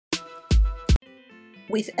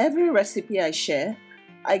With every recipe I share,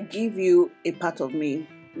 I give you a part of me.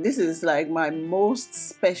 This is like my most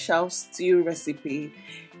special stew recipe.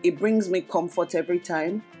 It brings me comfort every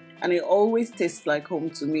time, and it always tastes like home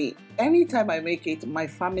to me. Anytime I make it, my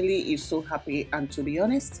family is so happy, and to be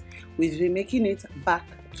honest, we've been making it back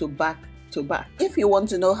to back to back. If you want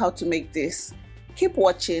to know how to make this, keep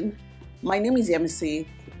watching. My name is Yemmie.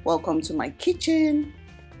 Welcome to my kitchen.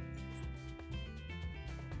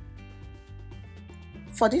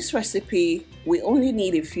 For this recipe, we only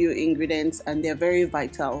need a few ingredients and they're very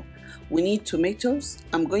vital. We need tomatoes.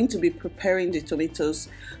 I'm going to be preparing the tomatoes.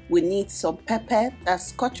 We need some pepper, that's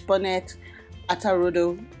Scotch bonnet,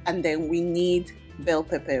 atarodo, and then we need bell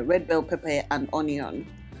pepper, red bell pepper and onion.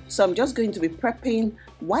 So I'm just going to be prepping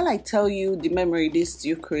while I tell you the memory this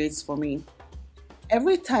stew creates for me.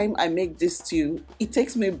 Every time I make this stew, it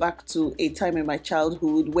takes me back to a time in my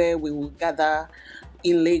childhood where we would gather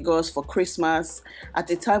in Lagos for Christmas. At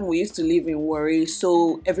the time we used to live in Warri,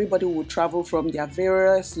 so everybody would travel from their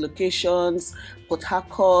various locations, Port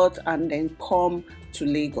Harcourt, and then come to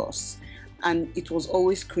Lagos. And it was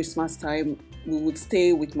always Christmas time. We would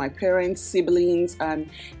stay with my parents, siblings, and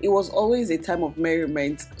it was always a time of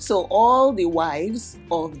merriment. So all the wives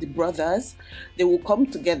of the brothers, they would come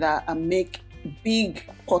together and make big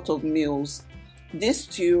pot of meals. This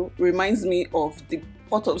stew reminds me of the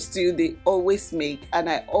pot of stew they always make, and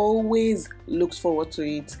I always looked forward to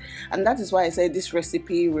it, and that is why I said this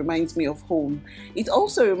recipe reminds me of home. It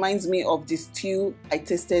also reminds me of the stew I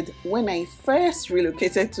tasted when I first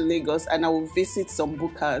relocated to Lagos and I would visit some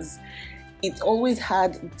bukas. It always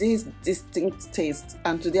had this distinct taste,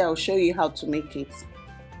 and today I'll show you how to make it.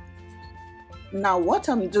 Now what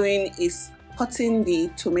I'm doing is cutting the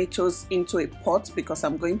tomatoes into a pot because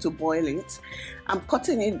I'm going to boil it. I'm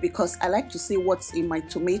cutting it because I like to see what's in my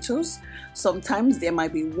tomatoes. Sometimes there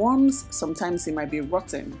might be worms, sometimes it might be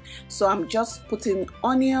rotten. So I'm just putting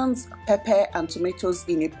onions, pepper and tomatoes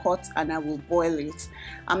in a pot and I will boil it.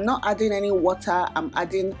 I'm not adding any water, I'm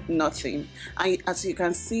adding nothing. And as you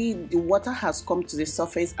can see, the water has come to the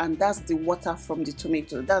surface, and that's the water from the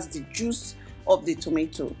tomato. That's the juice of the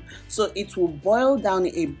tomato. So it will boil down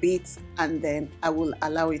a bit and then I will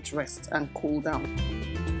allow it rest and cool down.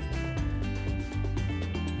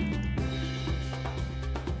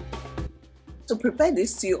 To prepare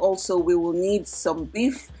this stew also, we will need some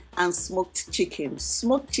beef and smoked chicken.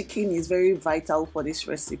 Smoked chicken is very vital for this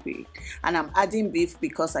recipe, and I'm adding beef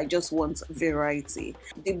because I just want variety.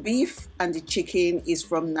 The beef and the chicken is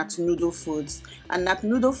from Nat Noodle Foods, and Nat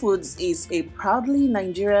Noodle Foods is a proudly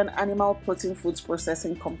Nigerian animal protein foods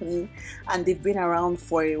processing company, and they've been around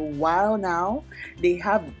for a while now. They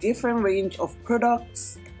have different range of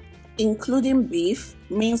products including beef,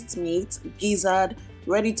 minced meat, gizzard,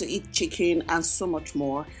 ready to eat chicken and so much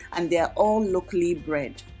more, and they are all locally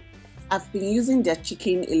bred. I've been using their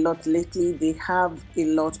chicken a lot lately. They have a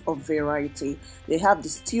lot of variety. They have the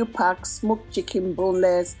stew pack, smoked chicken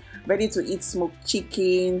boneless, ready to eat smoked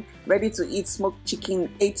chicken, ready to eat smoked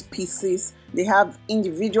chicken 8 pieces. They have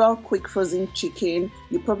individual quick frozen chicken.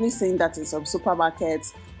 You've probably seen that in some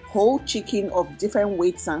supermarkets. Whole chicken of different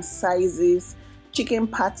weights and sizes, chicken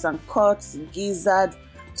parts and cuts, gizzard,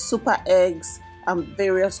 super eggs, and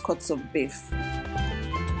various cuts of beef.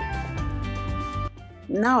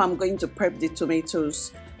 Now I'm going to prep the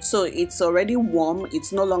tomatoes. So it's already warm,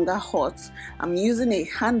 it's no longer hot. I'm using a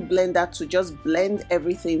hand blender to just blend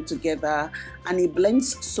everything together, and it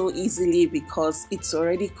blends so easily because it's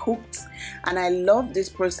already cooked. And I love this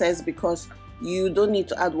process because you don't need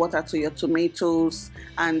to add water to your tomatoes,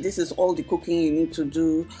 and this is all the cooking you need to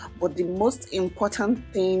do. But the most important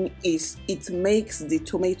thing is it makes the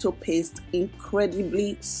tomato paste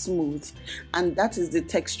incredibly smooth, and that is the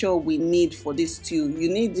texture we need for this stew.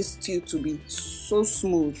 You need this stew to be so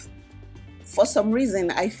smooth. For some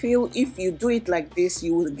reason, I feel if you do it like this,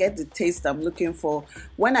 you will get the taste I'm looking for.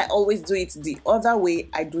 When I always do it the other way,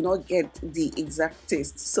 I do not get the exact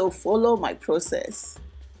taste. So follow my process.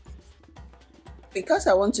 Because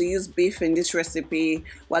I want to use beef in this recipe,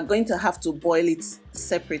 we're going to have to boil it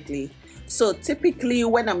separately. So typically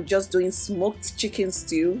when I'm just doing smoked chicken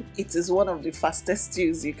stew, it is one of the fastest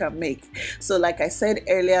stews you can make. So like I said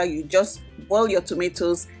earlier, you just boil your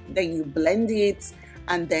tomatoes, then you blend it,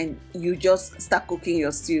 and then you just start cooking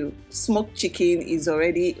your stew. Smoked chicken is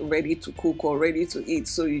already ready to cook or ready to eat,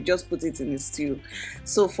 so you just put it in the stew.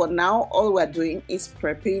 So for now, all we're doing is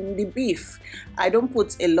prepping the beef. I don't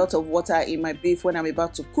put a lot of water in my beef when I'm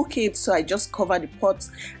about to cook it, so I just cover the pot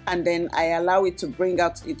and then I allow it to bring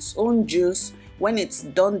out its own juice. When it's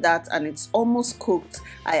done that and it's almost cooked,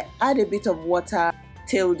 I add a bit of water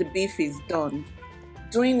till the beef is done.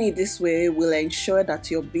 Doing it this way will ensure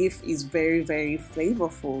that your beef is very, very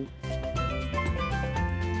flavorful.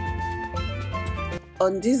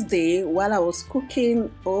 On this day, while I was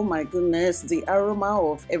cooking, oh my goodness, the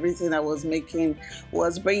aroma of everything I was making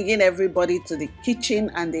was bringing everybody to the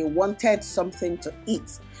kitchen and they wanted something to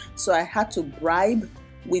eat. So I had to bribe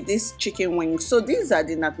with this chicken wings. So these are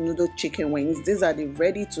the nut noodle chicken wings. These are the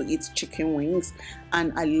ready to eat chicken wings,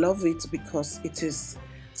 and I love it because it is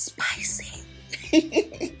spicy.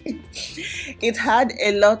 It had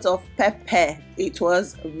a lot of pepper. It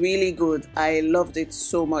was really good. I loved it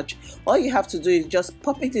so much. All you have to do is just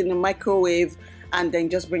pop it in the microwave and then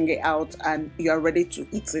just bring it out and you are ready to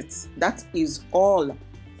eat it. That is all.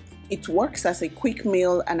 It works as a quick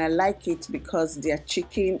meal and I like it because their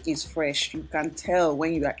chicken is fresh. You can tell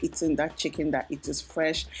when you are eating that chicken that it is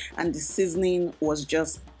fresh, and the seasoning was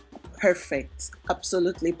just perfect,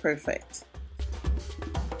 absolutely perfect.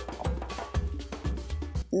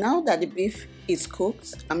 Now that the beef is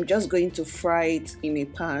cooked, I'm just going to fry it in a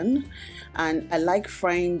pan, and I like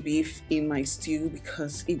frying beef in my stew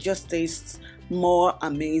because it just tastes more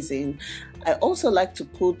amazing. I also like to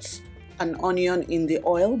put an onion in the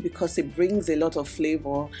oil because it brings a lot of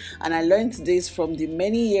flavor, and I learned this from the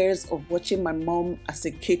many years of watching my mom as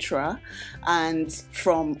a caterer and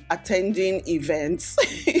from attending events.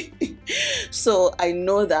 So I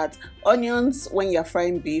know that onions, when you're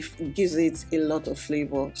frying beef, gives it a lot of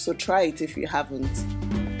flavor. So try it if you haven't.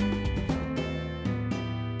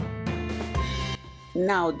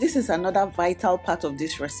 Now, this is another vital part of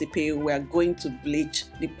this recipe. We are going to bleach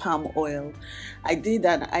the palm oil. I did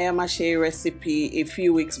an ayamache recipe a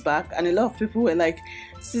few weeks back and a lot of people were like,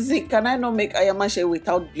 Sisi, can I not make ayamache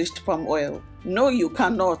without bleached palm oil? No, you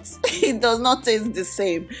cannot. It does not taste the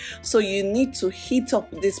same. So you need to heat up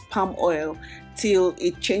this palm oil till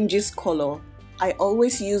it changes color. I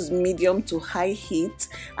always use medium to high heat,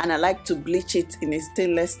 and I like to bleach it in a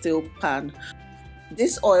stainless steel pan.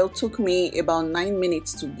 This oil took me about 9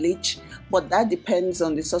 minutes to bleach, but that depends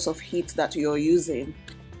on the source of heat that you're using.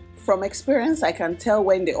 From experience, I can tell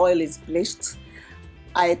when the oil is bleached.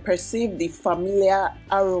 I perceive the familiar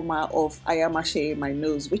aroma of ayamache in my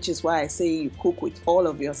nose, which is why I say you cook with all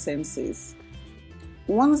of your senses.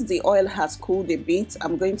 Once the oil has cooled a bit,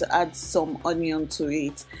 I'm going to add some onion to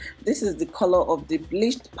it. This is the color of the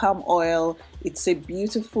bleached palm oil. It's a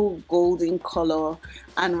beautiful golden color,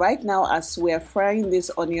 and right now as we are frying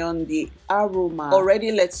this onion, the aroma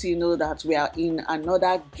already lets you know that we are in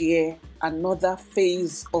another gear, another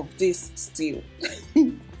phase of this stew.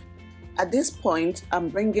 At this point, I'm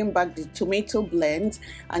bringing back the tomato blend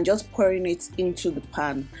and just pouring it into the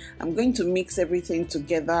pan. I'm going to mix everything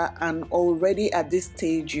together, and already at this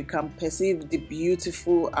stage you can perceive the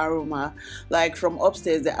beautiful aroma. Like from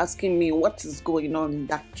upstairs, they're asking me what is going on in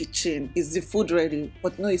that kitchen. Is the food ready?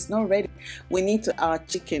 But no, it's not ready. We need to our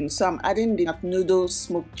chicken. So I'm adding the noodle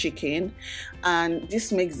smoked chicken, and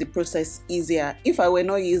this makes the process easier. If I were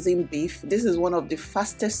not using beef, this is one of the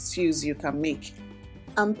fastest stews you can make.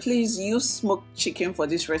 And please use smoked chicken for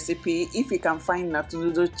this recipe. If you can find nut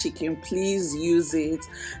noodle chicken, please use it.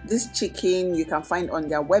 This chicken you can find on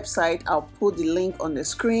their website. I'll put the link on the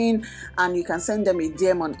screen, and you can send them a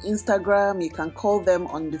DM on Instagram. You can call them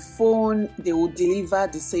on the phone. They will deliver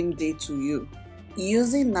the same day to you.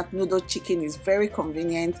 Using nut noodle chicken is very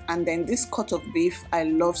convenient, and then this cut of beef I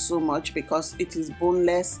love so much because it is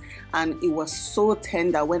boneless and it was so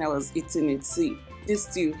tender when I was eating it. See, this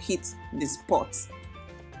stew hit the spot.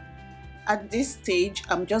 At this stage,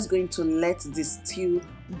 I'm just going to let the stew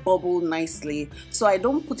bubble nicely. So I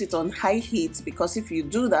don't put it on high heat, because if you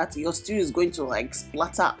do that, your stew is going to like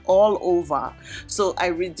splatter all over. So I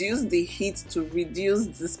reduce the heat to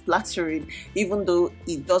reduce the splattering, even though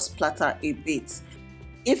it does splatter a bit.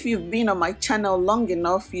 If you've been on my channel long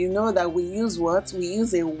enough, you know that we use what? We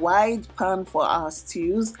use a wide pan for our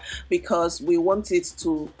stews because we want it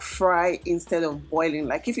to fry instead of boiling.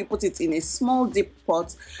 Like if you put it in a small deep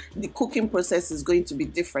pot, the cooking process is going to be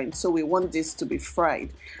different. So we want this to be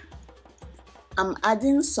fried. I'm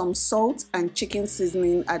adding some salt and chicken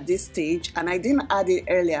seasoning at this stage, and I didn't add it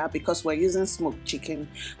earlier because we're using smoked chicken.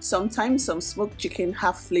 Sometimes some smoked chicken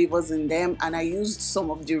have flavors in them, and I used some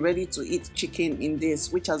of the ready-to-eat chicken in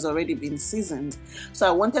this, which has already been seasoned. So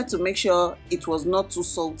I wanted to make sure it was not too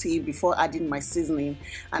salty before adding my seasoning,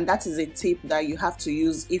 and that is a tip that you have to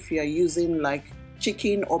use if you're using like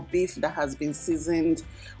chicken or beef that has been seasoned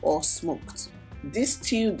or smoked. This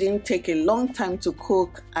stew didn't take a long time to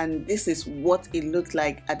cook, and this is what it looked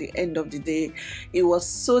like at the end of the day. It was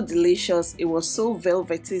so delicious. It was so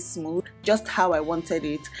velvety smooth, just how I wanted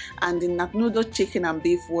it. And the noodle chicken and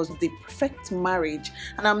beef was the perfect marriage.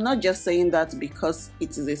 And I'm not just saying that because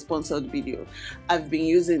it is a sponsored video. I've been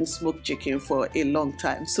using smoked chicken for a long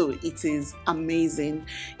time, so it is amazing.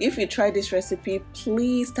 If you try this recipe,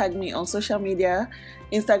 please tag me on social media,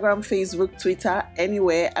 Instagram, Facebook, Twitter,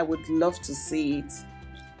 anywhere. I would love to see it.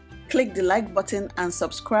 Click the like button and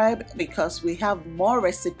subscribe because we have more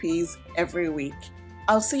recipes every week.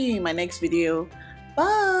 I'll see you in my next video.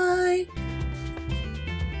 Bye!